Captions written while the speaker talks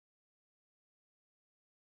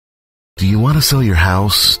Do you want to sell your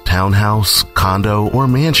house, townhouse, condo, or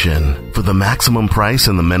mansion for the maximum price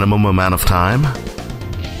in the minimum amount of time?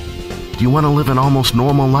 Do you want to live an almost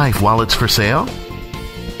normal life while it's for sale?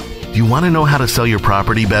 Do you want to know how to sell your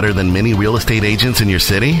property better than many real estate agents in your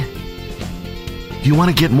city? Do you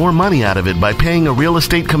want to get more money out of it by paying a real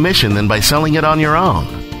estate commission than by selling it on your own?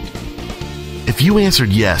 If you answered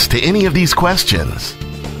yes to any of these questions,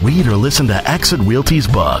 read or listen to Exit Realty's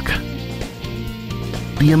book,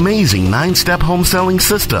 The Amazing 9-Step Home Selling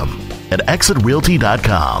System, at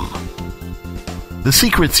ExitRealty.com. The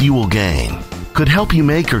secrets you will gain could help you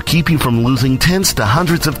make or keep you from losing tens to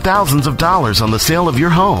hundreds of thousands of dollars on the sale of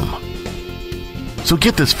your home. So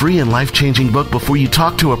get this free and life-changing book before you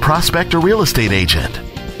talk to a prospect or real estate agent.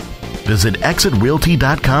 Visit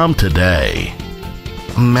ExitRealty.com today.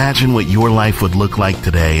 Imagine what your life would look like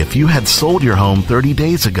today if you had sold your home 30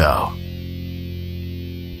 days ago.